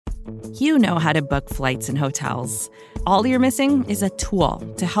You know how to book flights and hotels. All you're missing is a tool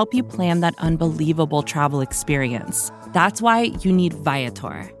to help you plan that unbelievable travel experience. That's why you need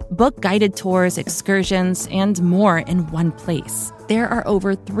Viator. Book guided tours, excursions, and more in one place. There are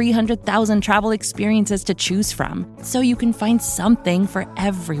over 300,000 travel experiences to choose from, so you can find something for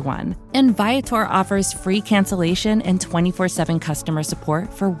everyone. And Viator offers free cancellation and 24/7 customer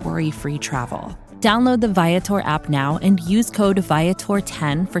support for worry-free travel. Download the Viator app now and use code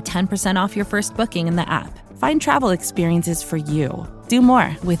Viator10 for 10% off your first booking in the app. Find travel experiences for you. Do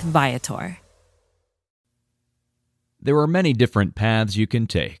more with Viator. There are many different paths you can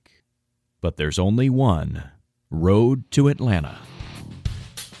take, but there's only one road to Atlanta.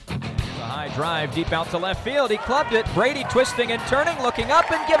 A high drive deep out to left field. He clubbed it. Brady twisting and turning, looking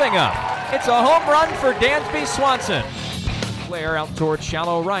up and giving up. It's a home run for Dansby Swanson. Flair out towards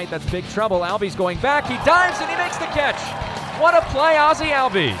shallow right. That's big trouble. Albies going back. He dives and he makes the catch. What a play, Ozzie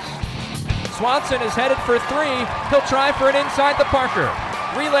Albies. Swanson is headed for three. He'll try for an inside the Parker.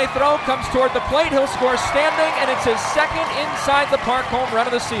 Relay throw comes toward the plate. He'll score standing, and it's his second inside the park home run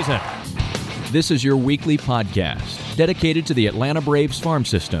of the season. This is your weekly podcast dedicated to the Atlanta Braves farm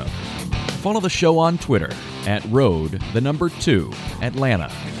system. Follow the show on Twitter at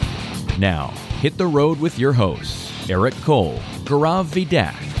road2Atlanta. Now, hit the road with your hosts, Eric Cole, Gaurav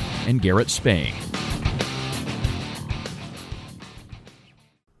Vidak, and Garrett Spain.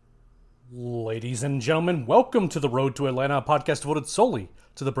 Ladies and gentlemen, welcome to the Road to Atlanta, a podcast devoted solely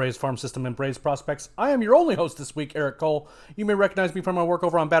to the Braves farm system and Braves prospects. I am your only host this week, Eric Cole. You may recognize me from my work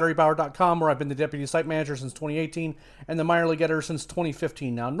over on BatteryBauer.com, where I've been the deputy site manager since 2018 and the minor league editor since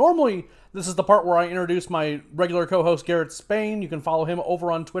 2015. Now, normally, this is the part where I introduce my regular co-host, Garrett Spain. You can follow him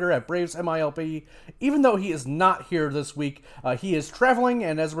over on Twitter at BravesMILP. Even though he is not here this week, he is traveling,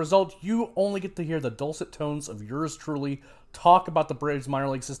 and as a result, you only get to hear the dulcet tones of yours truly talk about the Braves minor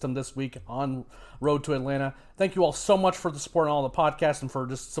league system this week on Road to Atlanta. Thank you all so much for the support on all the podcasts and for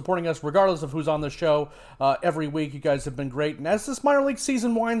just supporting us regardless of who's on the show every week. You guys have been great. And as this minor league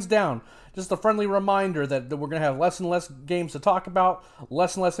season winds down, just a friendly reminder that we're going to have less and less games to talk about,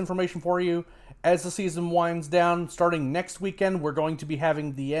 less and less information for you as the season winds down. Starting next weekend, we're going to be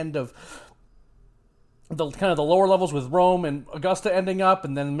having the end of the lower levels with Rome and Augusta ending up,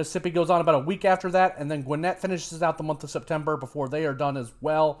 and then Mississippi goes on about a week after that, and then Gwinnett finishes out the month of September before they are done as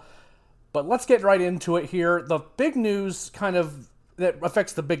well. But let's get right into it here. The big news that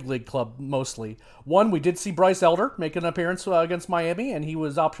affects the big league club mostly. One, we did see Bryce Elder make an appearance against Miami, and he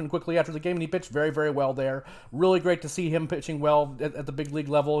was optioned quickly after the game, and he pitched very, very well there. Really great to see him pitching well at the big league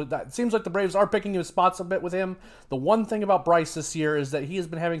level. It seems like the Braves are picking his spots a bit with him. The one thing about Bryce this year is that he has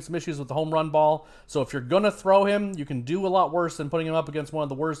been having some issues with the home run ball, so if you're going to throw him, you can do a lot worse than putting him up against one of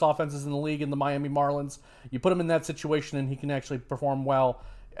the worst offenses in the league in the Miami Marlins. You put him in that situation, and he can actually perform well,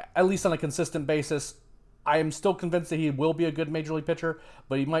 at least on a consistent basis. I am still convinced that he will be a good major league pitcher,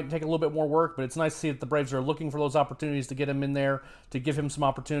 but he might take a little bit more work. But it's nice to see that the Braves are looking for those opportunities to get him in there, to give him some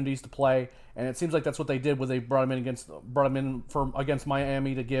opportunities to play. And it seems like that's what they did when they brought him in against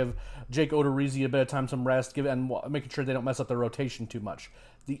Miami to give Jake Odorizzi a bit of time, some rest, and making sure they don't mess up their rotation too much.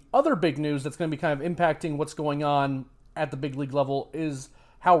 The other big news that's going to be kind of impacting what's going on at the big league level is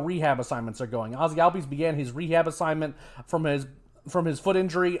how rehab assignments are going. Ozzie Albies began his rehab assignment from his foot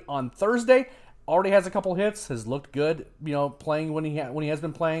injury on Thursday. Already has a couple hits, has looked good, playing when he has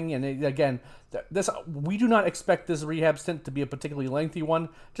been playing. And we do not expect this rehab stint to be a particularly lengthy one.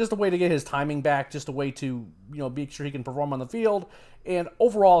 Just a way to get his timing back, just a way to be sure he can perform on the field. And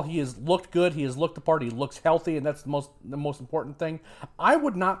overall, he has looked good. He has looked the part. He looks healthy, and that's the most important thing. I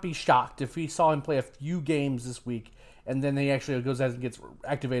would not be shocked if we saw him play a few games this week, and then he actually goes out and gets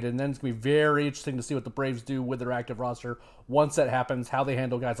activated. And then it's going to be very interesting to see what the Braves do with their active roster once that happens, how they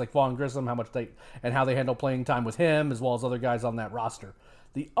handle guys like Vaughn Grissom, how they handle playing time with him, as well as other guys on that roster.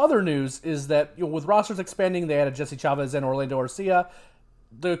 The other news is that with rosters expanding, they added Jesse Chavez and Orlando Arcia.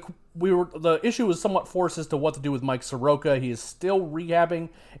 The issue was somewhat forced as to what to do with Mike Soroka. He is still rehabbing.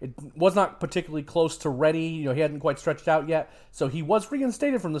 It was not particularly close to ready. He hadn't quite stretched out yet. So he was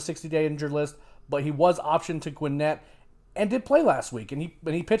reinstated from the 60-day injured list, but he was optioned to Gwinnett and did play last week. And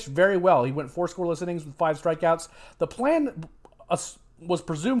he pitched very well. He went 4 scoreless innings with 5 strikeouts. The plan was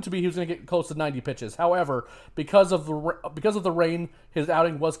presumed to be he was going to get close to 90 pitches. However, because of the rain, his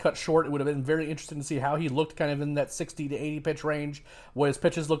outing was cut short. It would have been very interesting to see how he looked kind of in that 60 to 80 pitch range, what his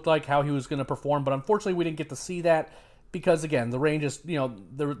pitches looked like, how he was going to perform. But unfortunately, we didn't get to see that because, again, the rain just,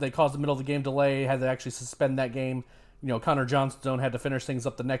 they caused the middle of the game delay, had to actually suspend that game. Connor Johnstone had to finish things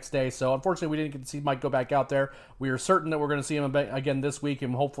up the next day. So, unfortunately, we didn't get to see Mike go back out there. We are certain that we're going to see him again this week,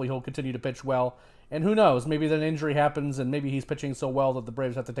 and hopefully he'll continue to pitch well And who knows, maybe then an injury happens and maybe he's pitching so well that the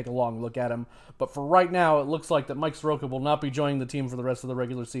Braves have to take a long look at him. But for right now, it looks like that Mike Soroka will not be joining the team for the rest of the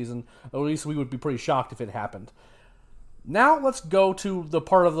regular season. At least we would be pretty shocked if it happened. Now let's go to the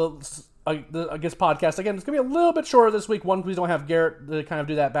part of the podcast. Again, it's going to be a little bit shorter this week. One, because we don't have Garrett to kind of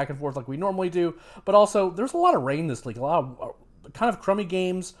do that back and forth like we normally do. But also, there's a lot of rain this week. A lot of kind of crummy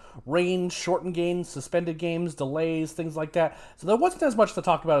games, rain, shortened games, suspended games, delays, things like that. So there wasn't as much to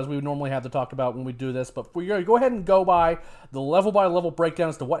talk about as we would normally have to talk about when we do this. But we're going to go ahead and go by the level-by-level breakdown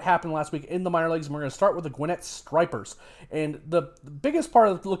as to what happened last week in the minor leagues. And we're going to start with the Gwinnett Stripers. And the biggest part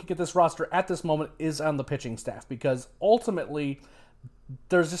of looking at this roster at this moment is on the pitching staff, because ultimately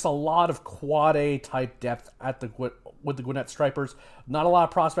there's just a lot of quad A type depth with the Gwinnett Stripers. Not a lot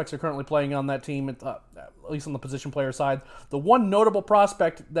of prospects are currently playing on that team, at least on the position player side. The one notable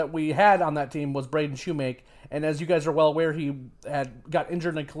prospect that we had on that team was Braden Shoemake, and as you guys are well aware, he had got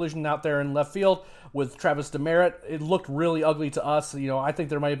injured in a collision out there in left field with Travis Demeritte. It looked really ugly to us. I think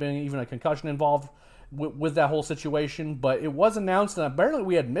there might have been even a concussion involved with that whole situation, but it was announced, and apparently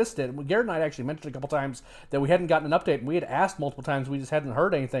we had missed it. Garrett and I actually mentioned a couple times that we hadn't gotten an update, and we had asked multiple times, we just hadn't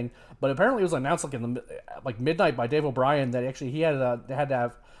heard anything. But apparently it was announced like midnight by Dave O'Brien that actually he had to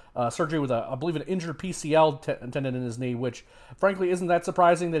have surgery with I believe an injured PCL tendon in his knee, which frankly isn't that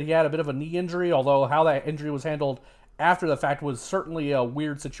surprising that he had a bit of a knee injury. Although how that injury was handled after the fact was certainly a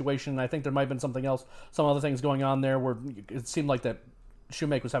weird situation. I think there might have been something else, some other things going on there where it seemed like that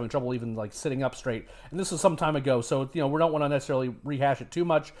Shoemake was having trouble even like sitting up straight, and this was some time ago, so we don't want to necessarily rehash it too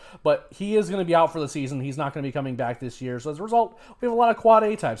much, but he is going to be out for the season. He's not going to be coming back this year, so as a result, we have a lot of quad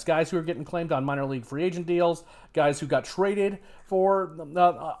A types, guys who are getting claimed on minor league free agent deals, guys who got traded for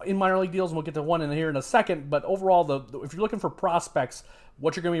in minor league deals, and we'll get to one in here in a second. But overall, if you're looking for prospects,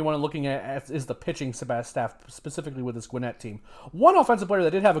 what you're going to be looking at is the pitching staff, specifically with this Gwinnett team. One offensive player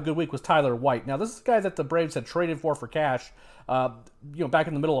that did have a good week was Tyler White. Now, this is a guy that the Braves had traded for cash, back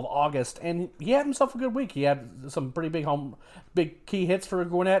in the middle of August, and he had himself a good week. He had some pretty big key hits for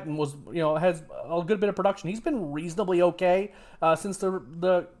Gwinnett, and was has a good bit of production. He's been reasonably okay since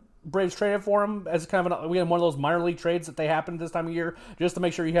the Braves traded for him as kind of we had one of those minor league trades that they happen this time of year, just to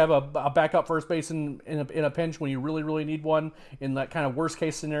make sure you have a backup first base in a pinch when you really, really need one. In that kind of worst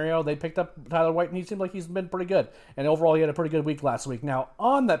case scenario, they picked up Tyler White, and he seemed like he's been pretty good. And overall, he had a pretty good week last week. Now,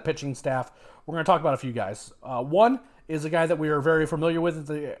 on that pitching staff, we're going to talk about a few guys. One is a guy that we are very familiar with at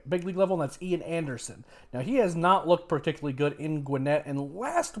the big league level, and that's Ian Anderson. Now, he has not looked particularly good in Gwinnett, and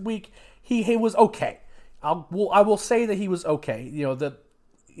last week he was okay. I will say that he was okay.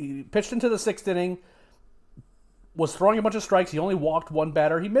 He pitched into the sixth inning, was throwing a bunch of strikes. He only walked one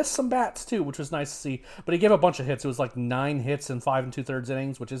batter. He missed some bats, too, which was nice to see. But he gave a bunch of hits. It was like 9 hits in 5 2/3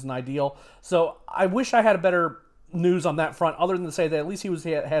 innings, which isn't ideal. So I wish I had a better news on that front, other than to say that at least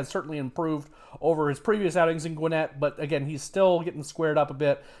he has certainly improved over his previous outings in Gwinnett. But again, he's still getting squared up a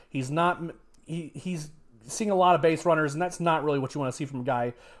bit. He's seeing a lot of base runners, and that's not really what you want to see from a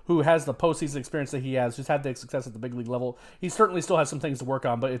guy who has the postseason experience that he has, who's had the success at the big league level. He certainly still has some things to work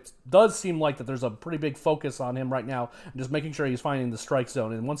on, but it does seem like that there's a pretty big focus on him right now, and just making sure he's finding the strike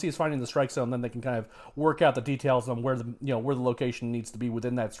zone. And once he's finding the strike zone, then they can kind of work out the details on where the location needs to be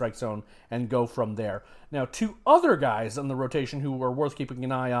within that strike zone and go from there. Now, two other guys in the rotation who are worth keeping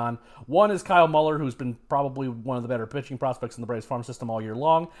an eye on. One is Kyle Muller, who's been probably one of the better pitching prospects in the Braves farm system all year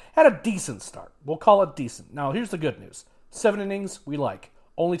long. Had a decent start. We'll call it decent. Now, here's the good news. 7 innings, we like.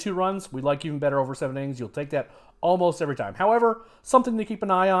 Only 2 runs, we like even better over 7 innings. You'll take that almost every time. However, something to keep an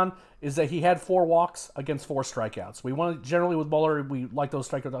eye on is that he had 4 walks against 4 strikeouts. We want to, generally with Muller, we like those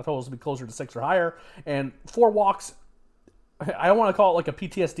strikeout totals to be closer to 6 or higher. And 4 walks, I don't want to call it like a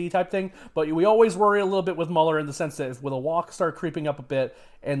PTSD type thing, but we always worry a little bit with Muller in the sense that if with a walk start creeping up a bit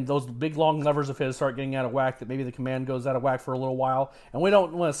and those big long levers of his start getting out of whack, that maybe the command goes out of whack for a little while, and we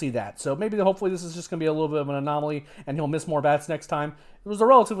don't want to see that. So maybe hopefully this is just going to be a little bit of an anomaly and he'll miss more bats next time. It was a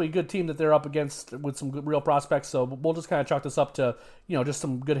relatively good team that they're up against with some good, real prospects, so we'll just kind of chalk this up to, just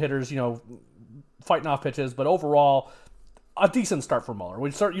some good hitters, fighting off pitches, but overall, a decent start for Muller.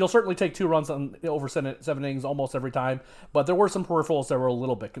 You'll certainly take 2 runs over 7 innings almost every time, but there were some peripherals that were a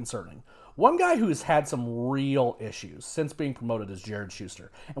little bit concerning. One guy who's had some real issues since being promoted is Jared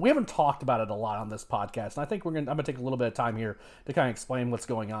Schuster, and we haven't talked about it a lot on this podcast, and I think I'm going to take a little bit of time here to kind of explain what's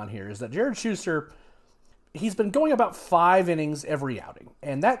going on here, is that Jared Schuster, he's been going about 5 innings every outing,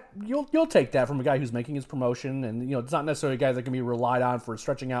 and that you'll take that from a guy who's making his promotion, and it's not necessarily a guy that can be relied on for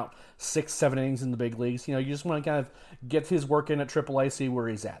stretching out 6-7 innings in the big leagues. You just want to kind of get his work in at AAA, see where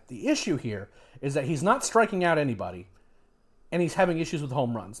he's at. The issue here is that he's not striking out anybody, and he's having issues with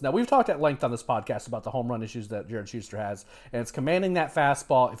home runs. Now, we've talked at length on this podcast about the home run issues that Jared Schuster has, and it's commanding that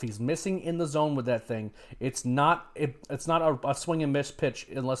fastball. If he's missing in the zone with that thing, it's not a swing and miss pitch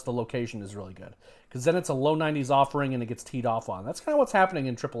unless the location is really good, because then it's a low 90s offering and it gets teed off on. That's kind of what's happening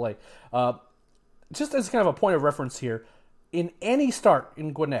in AAA. Just as kind of a point of reference here, in any start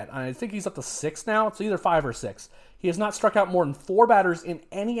in Gwinnett, I think he's up to 6 now. It's either 5 or 6. He has not struck out more than 4 batters in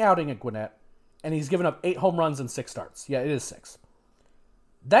any outing at Gwinnett, and he's given up 8 home runs in 6 starts. Yeah, it is 6.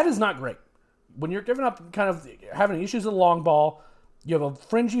 That is not great. When you're giving up, kind of having issues with the long ball, you have a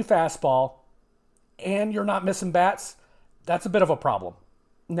fringy fastball, and you're not missing bats, that's a bit of a problem.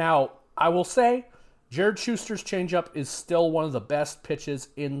 Now, I will say, Jared Schuster's changeup is still one of the best pitches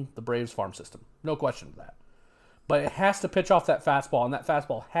in the Braves farm system. No question of that. But it has to pitch off that fastball, and that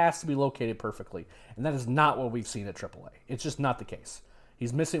fastball has to be located perfectly. And that is not what we've seen at AAA. It's just not the case.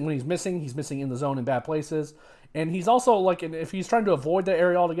 He's missing when he's missing in the zone in bad places. And he's also, like, if he's trying to avoid that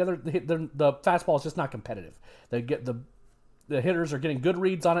area altogether, the fastball is just not competitive. The hitters are getting good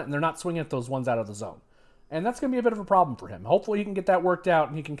reads on it, and they're not swinging at those ones out of the zone. And that's going to be a bit of a problem for him. Hopefully he can get that worked out,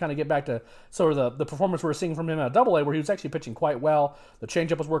 and he can kind of get back to sort of the performance we're seeing from him at AA, where he was actually pitching quite well. The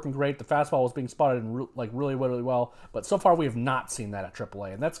changeup was working great. The fastball was being spotted really, really well. But so far we have not seen that at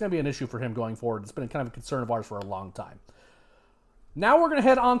AAA, and that's going to be an issue for him going forward. It's been kind of a concern of ours for a long time. Now we're going to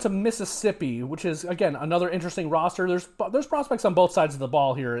head on to Mississippi, which is, again, another interesting roster. There's prospects on both sides of the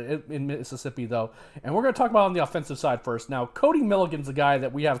ball here in Mississippi, though. And we're going to talk about on the offensive side first. Now, Cody Milligan's a guy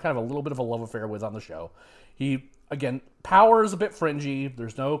that we have kind of a little bit of a love affair with on the show. He, again, power is a bit fringy.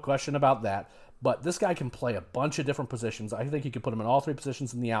 There's no question about that. But this guy can play a bunch of different positions. I think you could put him in all 3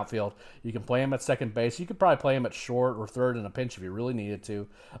 positions in the outfield. You can play him at second base. You could probably play him at short or third in a pinch if you really needed to.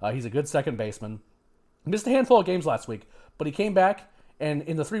 He's a good second baseman. Missed a handful of games last week, but he came back, and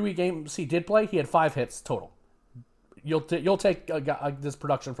in the 3-week games he did play, he had 5 hits total. You'll take this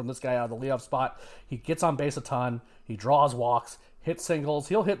production from this guy out of the leadoff spot. He gets on base a ton. He draws walks, hits singles.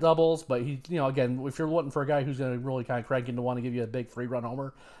 He'll hit doubles, but he, again, if you're looking for a guy who's going to really kind of crank into want to give you a big 3-run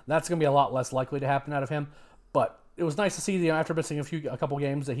homer, that's going to be a lot less likely to happen out of him. But it was nice to see, after missing a couple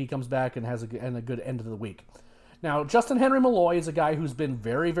games, that he comes back and has a good end of the week. Now, Justin Henry Malloy is a guy who's been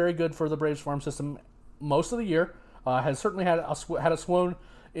very, very good for the Braves farm system most of the year. Has certainly had a swoon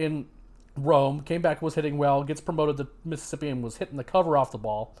in Rome. Came back, was hitting well. Gets promoted to Mississippi and was hitting the cover off the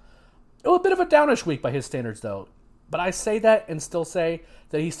ball. It was a bit of a downish week by his standards, though. But I say that and still say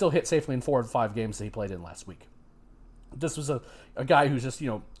that he still hit safely in 4 of 5 games that he played in last week. This was a guy who's just,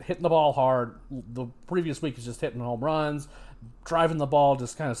 hitting the ball hard. The previous week he's just hitting home runs, driving the ball,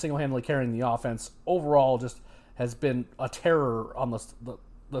 just kind of single-handedly carrying the offense. Overall, just has been a terror on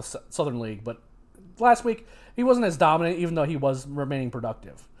the Southern League. But last week, he wasn't as dominant, even though he was remaining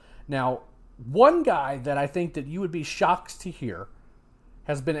productive. Now, one guy that I think that you would be shocked to hear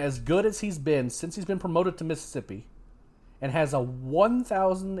has been as good as he's been since he's been promoted to Mississippi and has a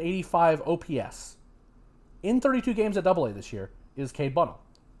 1,085 OPS in 32 games at AA this year is Cade Bunnell.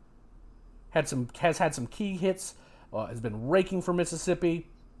 Has had some key hits, has been raking for Mississippi.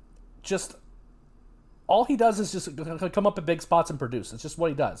 Just all he does is just come up at big spots and produce. It's just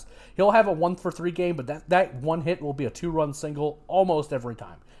what he does. He'll have a 1-for-3 game, but that one hit will be a 2-run single almost every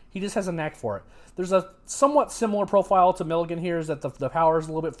time. He just has a knack for it. There's a somewhat similar profile to Milligan here, is that the power is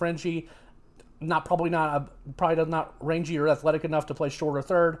a little bit fringy. Probably not rangy or athletic enough to play short or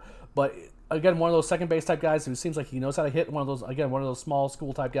third, but again, one of those second base type guys who seems like he knows how to hit. One of those small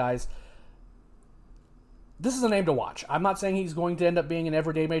school type guys. This is a name to watch. I'm not saying he's going to end up being an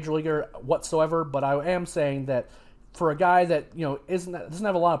everyday major leaguer whatsoever, but I am saying that for a guy that doesn't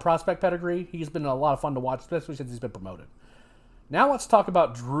have a lot of prospect pedigree, he's been a lot of fun to watch, especially since he's been promoted. Now let's talk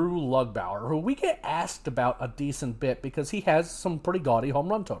about Drew Lugbauer, who we get asked about a decent bit because he has some pretty gaudy home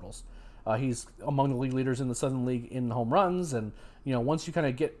run totals. He's among the league leaders in the Southern League in home runs, and once you kind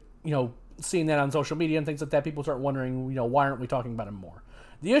of get seeing that on social media and things like that, people start wondering why aren't we talking about him more?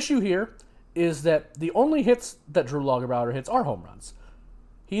 The issue here is that the only hits that Drew Lugbauer hits are home runs.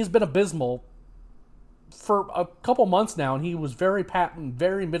 He's been abysmal for a couple months now, and he was very patent,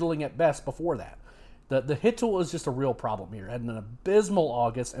 very middling at best before that. The hit tool is just a real problem here. Had an abysmal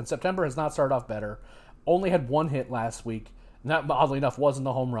August, and September has not started off better. Only had 1 hit last week, and that, oddly enough, wasn't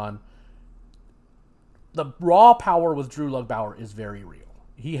a home run. The raw power with Drew Lugbauer is very real.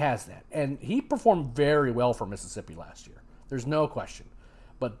 He has that, and he performed very well for Mississippi last year. There's no question.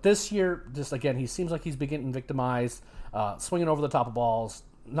 But this year, just again, he seems like he's getting victimized, swinging over the top of balls.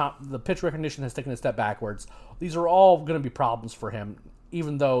 The pitch recognition has taken a step backwards. These are all going to be problems for him,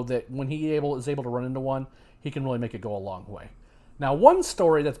 even though that when he is able to run into one, he can really make it go a long way. Now, one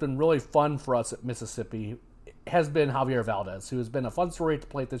story that's been really fun for us at Mississippi has been Javier Valdez, who has been a fun story at the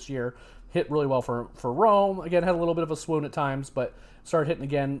plate this year. Hit really well for Rome. Again, had a little bit of a swoon at times, but started hitting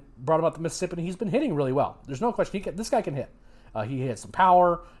again. Brought him up to Mississippi, and he's been hitting really well. There's no question. This guy can hit. He has some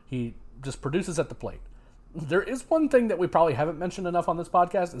power. He just produces at the plate. There is one thing that we probably haven't mentioned enough on this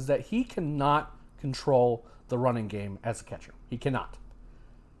podcast, is that he cannot control the running game as a catcher. He cannot.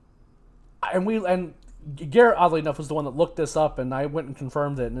 And Garrett, oddly enough, was the one that looked this up, and I went and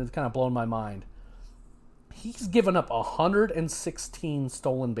confirmed it, and it's kind of blown my mind. He's given up 116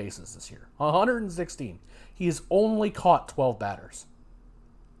 stolen bases this year. 116. He has only caught 12 batters.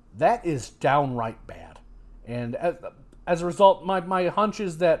 That is downright bad. And as a result, my hunch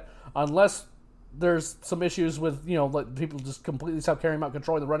is that unless there's some issues with, let people just completely stop caring about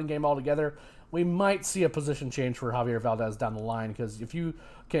controlling the running game altogether, we might see a position change for Javier Valdez down the line, because if you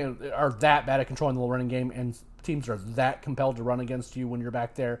are that bad at controlling the running game and teams are that compelled to run against you when you're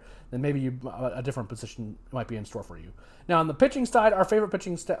back there, then maybe a different position might be in store for you. Now, on the pitching side, our favorite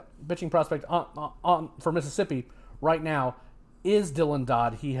pitching prospect for Mississippi right now is Dylan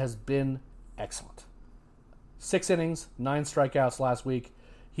Dodd. He has been excellent. 6 innings, 9 strikeouts last week.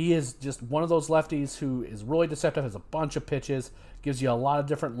 He is just one of those lefties who is really deceptive, has a bunch of pitches, gives you a lot of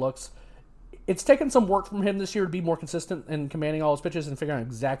different looks. It's taken some work from him this year to be more consistent in commanding all his pitches and figuring out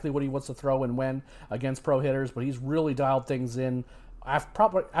exactly what he wants to throw and when against pro hitters, but he's really dialed things in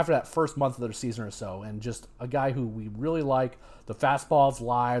probably after that first month of the season or so, and just a guy who we really like. The fastball's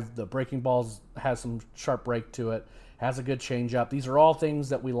live, the breaking balls has some sharp break to it, has a good changeup. These are all things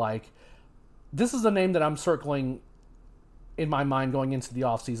that we like. This is a name that I'm circling in my mind going into the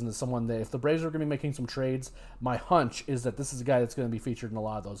offseason as someone that, if the Braves are going to be making some trades, my hunch is that this is a guy that's going to be featured in a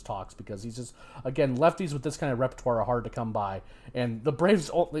lot of those talks, because he's just, again, lefties with this kind of repertoire are hard to come by. And the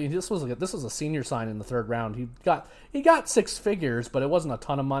Braves, this was a senior sign in the 3rd round. He got 6 figures, but it wasn't a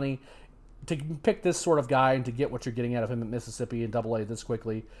ton of money. To pick this sort of guy and to get what you're getting out of him at Mississippi and AA this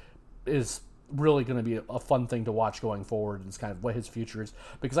quickly is really going to be a fun thing to watch going forward. It's kind of what his future is,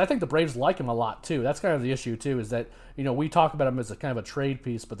 because I think the Braves like him a lot too. That's kind of the issue too, is that, we talk about him as a kind of a trade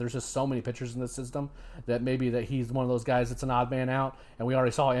piece, but there's just so many pitchers in this system that maybe that he's one of those guys that's an odd man out. And we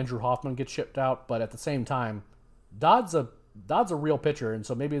already saw Andrew Hoffman get shipped out, but at the same time, Dodd's a real pitcher, and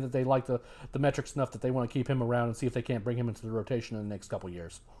so maybe that they like the metrics enough that they want to keep him around and see if they can't bring him into the rotation in the next couple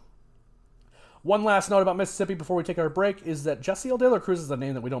years. One last note about Mississippi before we take our break is that Jesiel De La Cruz is a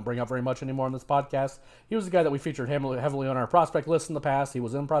name that we don't bring up very much anymore on this podcast. He was the guy that we featured heavily on our prospect list in the past. He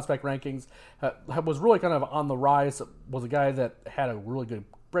was in prospect rankings, was really kind of on the rise, was a guy that had a really good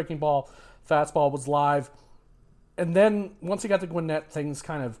breaking ball, fastball was live. And then once he got to Gwinnett, things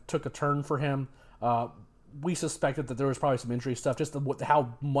kind of took a turn for him. We suspected that there was probably some injury stuff, just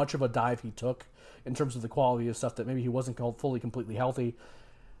how much of a dive he took in terms of the quality of stuff, that maybe he wasn't fully, completely healthy.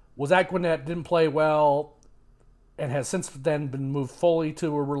 Was at Gwinnett, didn't play well, and has since then been moved fully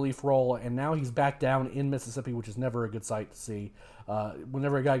to a relief role, and now he's back down in Mississippi, which is never a good sight to see.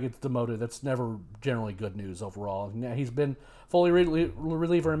 Whenever a guy gets demoted, that's never generally good news overall. He's been fully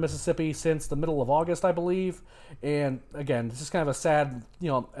reliever in Mississippi since the middle of August, I believe, and again, this is kind of a sad,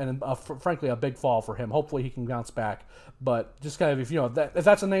 and frankly a big fall for him. Hopefully he can bounce back, but just kind of, if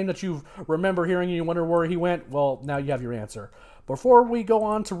that's a name that you remember hearing and you wonder where he went, well, now you have your answer. Before we go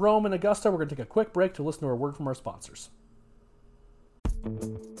on to Rome and Augusta, we're going to take a quick break to listen to a word from our sponsors.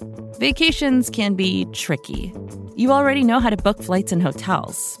 Vacations can be tricky. You already know how to book flights and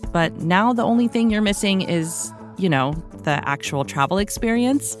hotels, but now the only thing you're missing is, the actual travel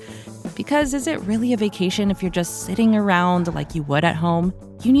experience. Because is it really a vacation if you're just sitting around like you would at home?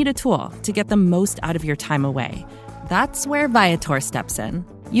 You need a tool to get the most out of your time away. That's where Viator steps in.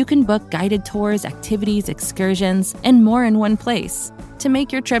 You can book guided tours, activities, excursions, and more in one place to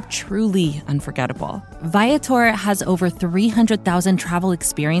make your trip truly unforgettable. Viator has over 300,000 travel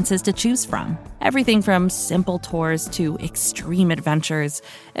experiences to choose from. Everything from simple tours to extreme adventures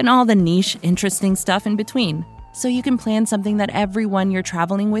and all the niche, interesting stuff in between. So you can plan something that everyone you're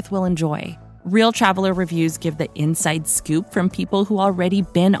traveling with will enjoy. Real traveler reviews give the inside scoop from people who already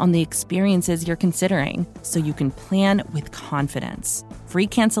been on the experiences you're considering, so you can plan with confidence. Free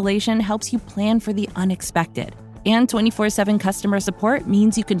cancellation helps you plan for the unexpected. And 24/7 customer support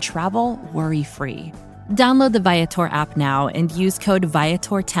means you can travel worry-free. Download the Viator app now and use code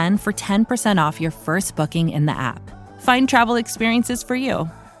Viator10 for 10% off your first booking in the app. Find travel experiences for you.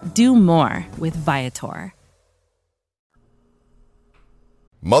 Do more with Viator.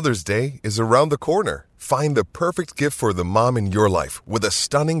 Mother's Day is around the corner. Find the perfect gift for the mom in your life with a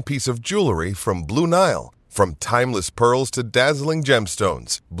stunning piece of jewelry from Blue Nile. From timeless pearls to dazzling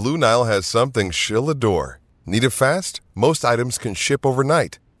gemstones, Blue Nile has something she'll adore. Need it fast? Most items can ship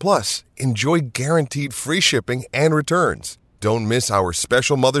overnight. Plus, enjoy guaranteed free shipping and returns. Don't miss our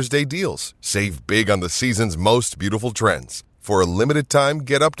special Mother's Day deals. Save big on the season's most beautiful trends. For a limited time,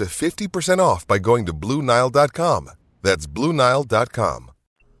 get up to 50% off by going to BlueNile.com. That's BlueNile.com.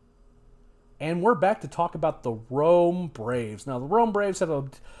 And we're back to talk about the Rome Braves. Now, the Rome Braves have a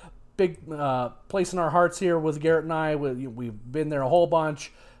big place in our hearts here with Garrett and I. We've been there a whole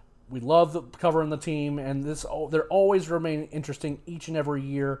bunch. We love covering the team, and they're always remain interesting each and every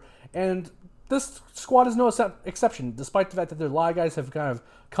year. And this squad is no exception, despite the fact that a lot of guys have kind of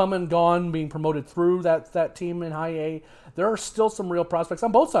come and gone, being promoted through that team in High A. There are still some real prospects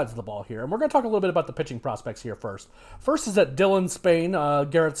on both sides of the ball here, and we're going to talk a little bit about the pitching prospects here first. First is that Dylan Spain,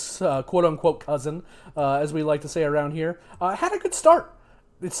 Garrett's quote-unquote cousin, as we like to say around here, had a good start.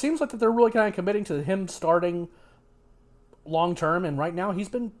 It seems like that they're really kind of committing to him starting long term, and right now he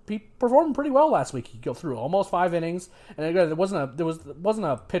performed pretty well last week. He go through almost 5 innings, and again, there wasn't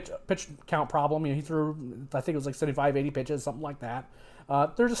a pitch count problem. He threw, I think it was like 75, 80 pitches, something like that.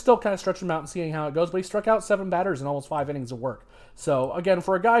 They're just still kind of stretching him out and seeing how it goes, but he struck out 7 batters in almost 5 innings of work. So again,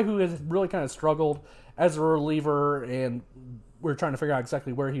 for a guy who has really kind of struggled as a reliever, and we're trying to figure out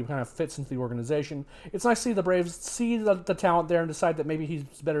exactly where he kind of fits into the organization, it's nice to see the Braves see the talent there and decide that maybe he's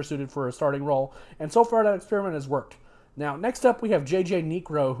better suited for a starting role. And so far, that experiment has worked. Now, next up, we have J.J.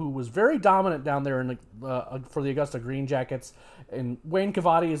 Niekro, who was very dominant down there for the Augusta Green Jackets. And Wayne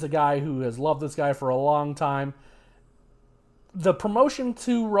Cavati is a guy who has loved this guy for a long time. The promotion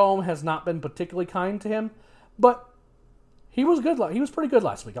to Rome has not been particularly kind to him, but he was good. He was pretty good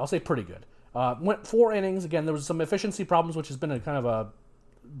last week. I'll say pretty good. Went 4 innings. Again, there was some efficiency problems, which has been a kind of a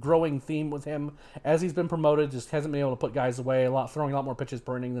growing theme with him as he's been promoted. Just hasn't been able to put guys away, throwing a lot more pitches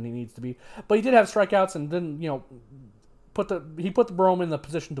per inning than he needs to be. But he did have strikeouts, and then he put the Rome in the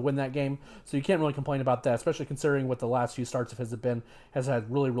position to win that game, so you can't really complain about that, especially considering what the last few starts of his has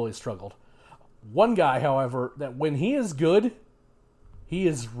had really, really struggled. One guy, however, that when he is good, he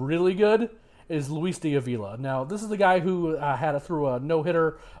is really good, is Luis de Avila. Now, this is the guy who threw a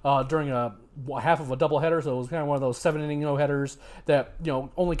no-hitter during a half of a doubleheader, so it was kind of one of those 7-inning no-hitters that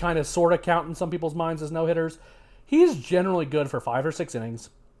only kind of sort of count in some people's minds as no-hitters. He's generally good for 5 or 6 innings.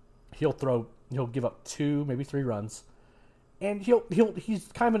 He'll give up 2, maybe 3 runs. And he's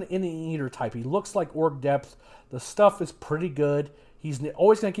kind of an inning eater type. He looks like org depth. The stuff is pretty good. He's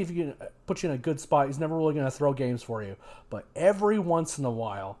always going to put you in a good spot. He's never really going to throw games for you. But every once in a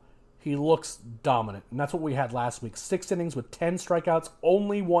while, he looks dominant. And that's what we had last week. 6 innings with 10 strikeouts,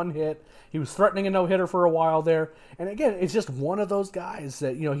 only 1 hit. He was threatening a no-hitter for a while there. And again, it's just one of those guys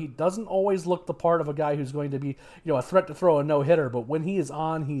that, he doesn't always look the part of a guy who's going to be, a threat to throw a no-hitter. But when he is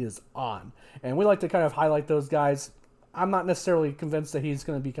on, he is on. And we like to kind of highlight those guys. I'm not necessarily convinced that he's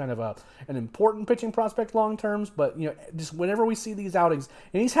going to be kind of an important pitching prospect long term, but just whenever we see these outings,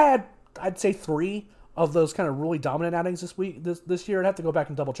 and he's had, I'd say, 3 of those kind of really dominant outings this year. I'd have to go back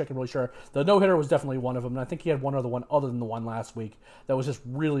and double check and really sure. The no hitter was definitely one of them, and I think he had one other one other than the one last week that was just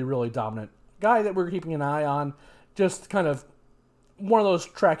really, really dominant. Guy that we're keeping an eye on, just kind of one of those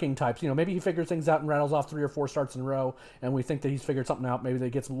tracking types. Maybe he figures things out and rattles off 3 or 4 starts in a row, and we think that he's figured something out. Maybe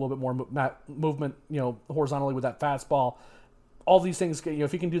they get a little bit more movement, horizontally with that fastball. All these things,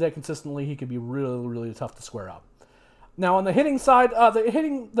 if he can do that consistently, he could be really, really tough to square up. Now, on the hitting side,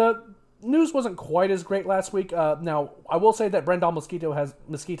 the news wasn't quite as great last week. Now, I will say that Brendel Mesquita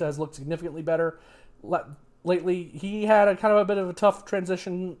has looked significantly better lately. He had a kind of a bit of a tough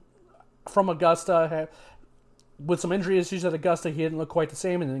transition from Augusta. With some injury issues at Augusta, he didn't look quite the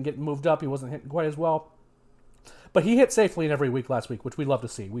same, and then getting moved up, he wasn't hitting quite as well. But he hit safely in every week last week, which we love to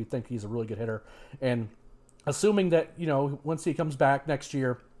see. We think he's a really good hitter. And assuming that, once he comes back next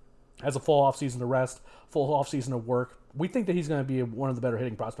year, has a full offseason to rest, full offseason of work, we think that he's going to be one of the better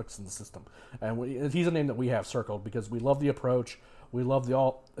hitting prospects in the system. And he's a name that we have circled because we love the approach. We love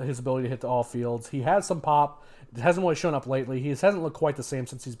his ability to hit to all fields. He has some pop. It hasn't really shown up lately. He hasn't looked quite the same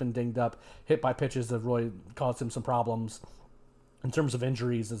since he's been dinged up. Hit by pitches that have really caused him some problems in terms of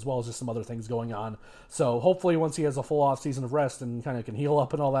injuries, as well as just some other things going on. So hopefully once he has a full off season of rest and kind of can heal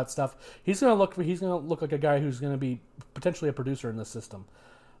up and all that stuff, he's going to look like a guy who's going to be potentially a producer in this system.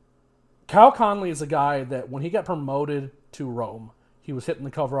 Kyle Conley is a guy that when he got promoted to Rome, he was hitting the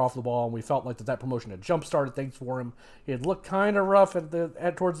cover off the ball, and we felt like that promotion had jump-started things for him. He had looked kind of rough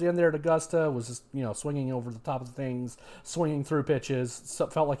towards the end there at Augusta, was just, swinging over the top of things, swinging through pitches,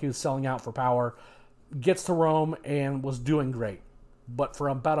 felt like he was selling out for power. Gets to Rome and was doing great. But for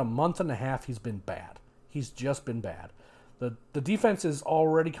about a month and a half, he's been bad. He's just been bad. The defense is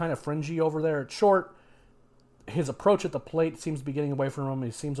already kind of fringy over there at short. His approach at the plate seems to be getting away from him.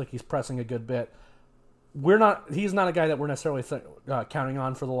 He seems like he's pressing a good bit. he's not a guy that we're necessarily counting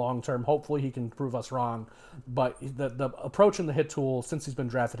on for the long term. Hopefully he can prove us wrong, but the approach in the hit tool since he's been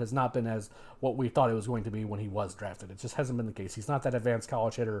drafted has not been as what we thought it was going to be when he was drafted. It just hasn't been the case. He's not that advanced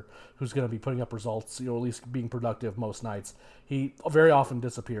college hitter who's going to be putting up results, at least being productive most nights. He very often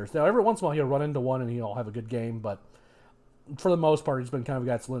disappears. Now, every once in a while he'll run into one and he'll have a good game, but for the most part he's been kind of a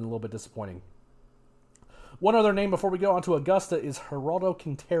guy that's been a little bit disappointing. One other name before we go on to Augusta is Geraldo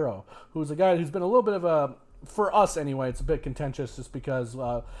Quintero, who's a guy who's been a little bit of a, for us anyway, it's a bit contentious just because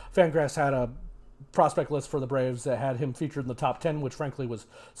Fangraphs had a prospect list for the Braves that had him featured in the top 10, which frankly was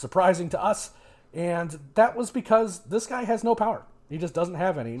surprising to us. And that was because this guy has no power. He just doesn't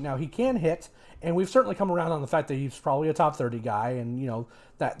have any. Now, he can hit, and we've certainly come around on the fact that he's probably a top 30 guy, and,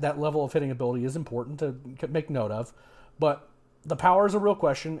 that level of hitting ability is important to make note of. But the power is a real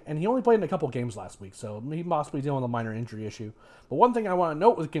question, and he only played in a couple games last week, so he must be dealing with a minor injury issue. But one thing I want to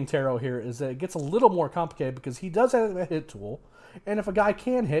note with Quintero here is that it gets a little more complicated because he does have a hit tool, and if a guy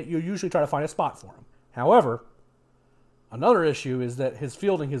can hit, you usually try to find a spot for him. However, another issue is that his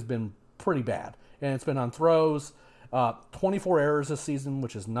fielding has been pretty bad, and it's been on throws, 24 errors this season,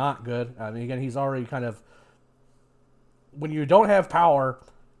 which is not good. I mean, again, he's already kind of, when you don't have power,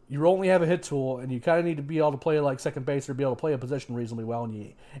 you only have a hit tool, and you kind of need to be able to play like second base or be able to play a position reasonably well,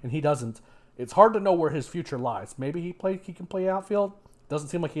 and he doesn't. It's hard to know where his future lies. Maybe he can play outfield. Doesn't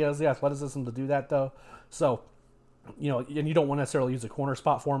seem like he has the athleticism to do that, though. So, and you don't want to necessarily use a corner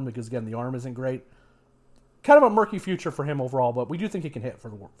spot for him because, again, the arm isn't great. Kind of a murky future for him overall, but we do think he can hit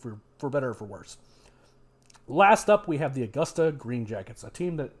for better or for worse. Last up, we have the Augusta Green Jackets, a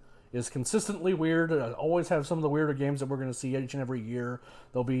team that is consistently weird. Always have some of the weirder games that we're going to see each and every year.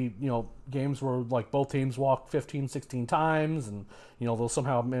 There'll be, games where like both teams walk 15, 16 times and, they'll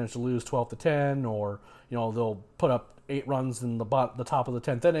somehow manage to lose 12-10 or, they'll put up 8 runs in the top of the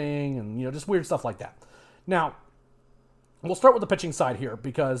 10th inning and, just weird stuff like that. Now, we'll start with the pitching side here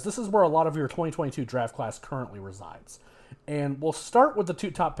because this is where a lot of your 2022 draft class currently resides. And we'll start with the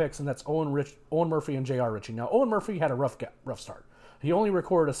 2 top picks, and that's Owen Murphy and J.R. Ritchie. Now, Owen Murphy had a rough start. He only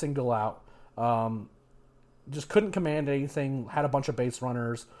recorded a single out, just couldn't command anything, had a bunch of base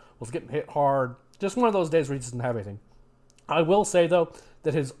runners, was getting hit hard. Just one of those days where he just didn't have anything. I will say, though,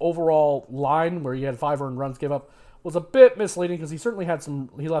 that his overall line, where he had 5 earned runs give up, was a bit misleading because he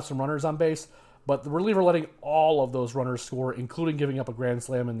left some runners on base, but the reliever letting all of those runners score, including giving up a grand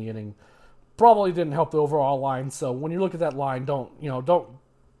slam in the inning, probably didn't help the overall line. So when you look at that line,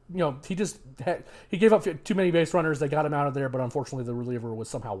 he gave up too many base runners. They got him out of there, but unfortunately the reliever was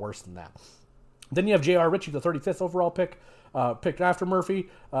somehow worse than that. Then you have J.R. Ritchie, the 35th overall pick, picked after Murphy.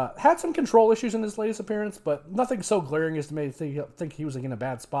 Had some control issues in his latest appearance, but nothing so glaring as to make me think he was in a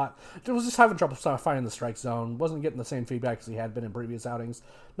bad spot. He was just having trouble finding the strike zone. Wasn't getting the same feedback as he had been in previous outings.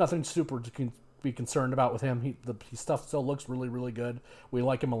 Nothing super to be concerned about with him. His stuff still looks really, really good. We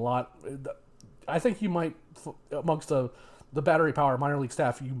like him a lot. I think you might, amongst the battery power minor league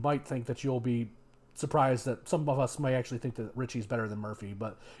staff, you might think that you'll be surprised that some of us may actually think that Ritchie's better than Murphy,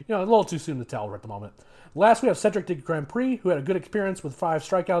 but a little too soon to tell at the moment. Last, we have Cedric de Grand Prix, who had a good experience with 5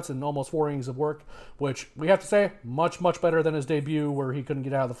 strikeouts and almost 4 innings of work, which we have to say, much, much better than his debut where he couldn't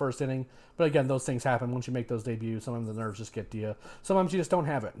get out of the first inning. But again, those things happen once you make those debuts. Sometimes the nerves just get to you. Sometimes you just don't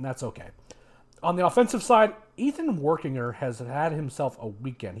have it, and that's okay. On the offensive side, Ethan Workinger has had himself a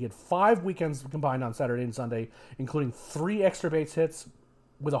weekend. He had 5 weekends combined on Saturday and Sunday, including 3 extra base hits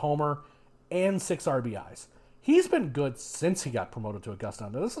with a homer and 6 RBIs. He's been good since he got promoted to Augusta.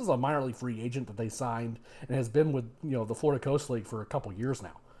 Now, this is a minor league free agent that they signed and has been with the Florida Coast League for a couple years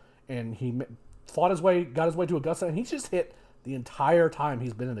now. And he got his way to Augusta, and he's just hit the entire time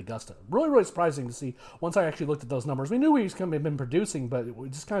he's been in Augusta. Really, really surprising to see. Once I actually looked at those numbers, we knew he's been producing, but it was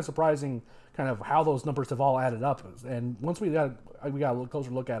just kind of surprising kind of how those numbers have all added up. And once we got a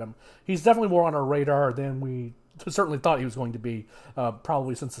closer look at him, he's definitely more on our radar than we certainly thought he was going to be,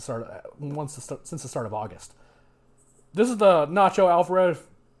 probably since the start of August. This is the Nacho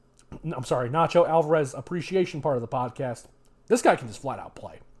Alvarez appreciation part of the podcast. This guy can just flat out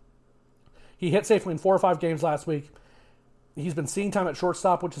play. He hit safely in 4 or 5 games last week. He's been seeing time at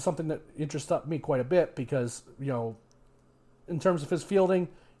shortstop, which is something that interests me quite a bit because, in terms of his fielding,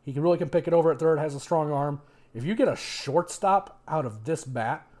 he really can pick it over at third, has a strong arm. If you get a shortstop out of this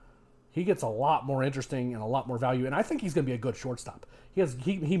bat, he gets a lot more interesting and a lot more value, and I think he's going to be a good shortstop.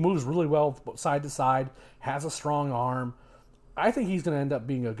 He moves really well side to side, has a strong arm. I think he's going to end up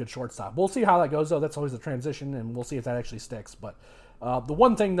being a good shortstop. We'll see how that goes, though. That's always a transition, and we'll see if that actually sticks. But the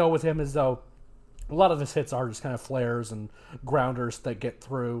one thing, though, with him is, though, A lot of his hits are just kind of flares and grounders that get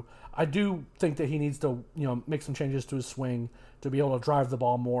through. I do think that he needs to, make some changes to his swing to be able to drive the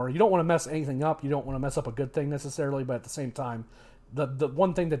ball more. You don't want to mess anything up. You don't want to mess up a good thing necessarily, but at the same time, the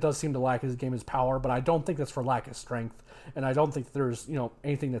one thing that does seem to lack in his game is power, but I don't think that's for lack of strength, and I don't think there's,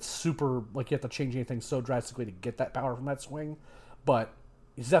 anything that's super, like you have to change anything so drastically to get that power from that swing, but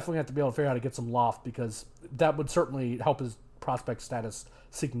he's definitely have to be able to figure out how to get some loft, because that would certainly help his prospect status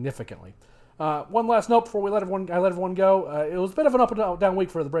significantly. One last note before I let everyone go. It was a bit of an up and down week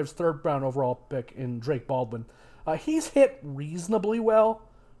for the Braves' third round overall pick in Drake Baldwin. He's hit reasonably well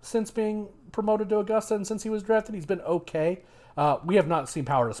since being promoted to Augusta, and since he was drafted, he's been okay. We have not seen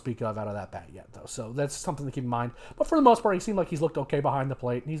power to speak of out of that bat yet, though, so that's something to keep in mind. But for the most part, he seemed like he's looked okay behind the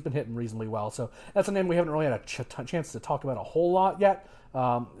plate, and he's been hitting reasonably well. So that's a name we haven't really had a chance to talk about a whole lot yet.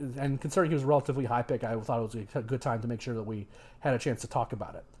 And considering he was a relatively high pick, I thought it was a good time to make sure that we had a chance to talk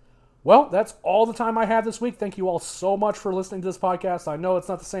about it. Well, that's all the time I have this week. Thank you all so much for listening to this podcast. I know it's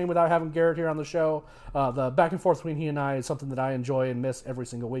not the same without having Garrett here on the show. The back and forth between he and I is something that I enjoy and miss every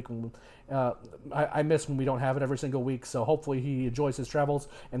single week. I miss when we don't have it every single week, so hopefully he enjoys his travels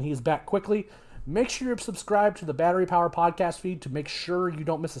and he's back quickly. Make sure you're subscribed to the Battery Power podcast feed to make sure you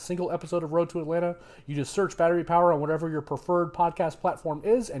don't miss a single episode of Road to Atlanta. You just search Battery Power on whatever your preferred podcast platform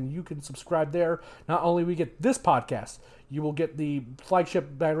is, and you can subscribe there. Not only we get this podcast, you will get the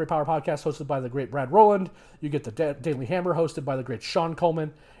flagship Battery Power podcast hosted by the great Brad Rowland. You get the Daily Hammer hosted by the great Sean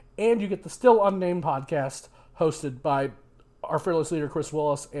Coleman. And you get the still unnamed podcast hosted by our fearless leader, Chris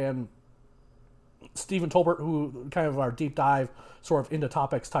Willis, and Stephen Tolbert, who kind of our deep dive sort of into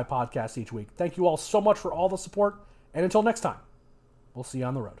topics type podcast each week. Thank you all so much for all the support. And until next time, we'll see you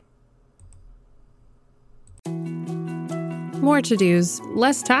on the road. More to-dos,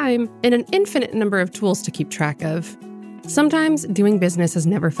 less time, and an infinite number of tools to keep track of. Sometimes doing business has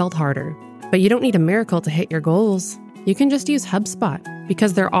never felt harder, but you don't need a miracle to hit your goals. You can just use HubSpot,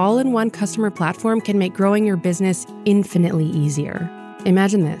 because their all-in-one customer platform can make growing your business infinitely easier.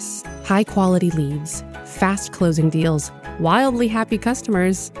 Imagine this: high-quality leads, fast closing deals, wildly happy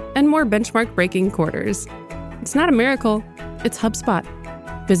customers, and more benchmark-breaking quarters. It's not a miracle, it's HubSpot.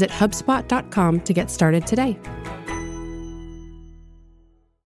 Visit HubSpot.com to get started today.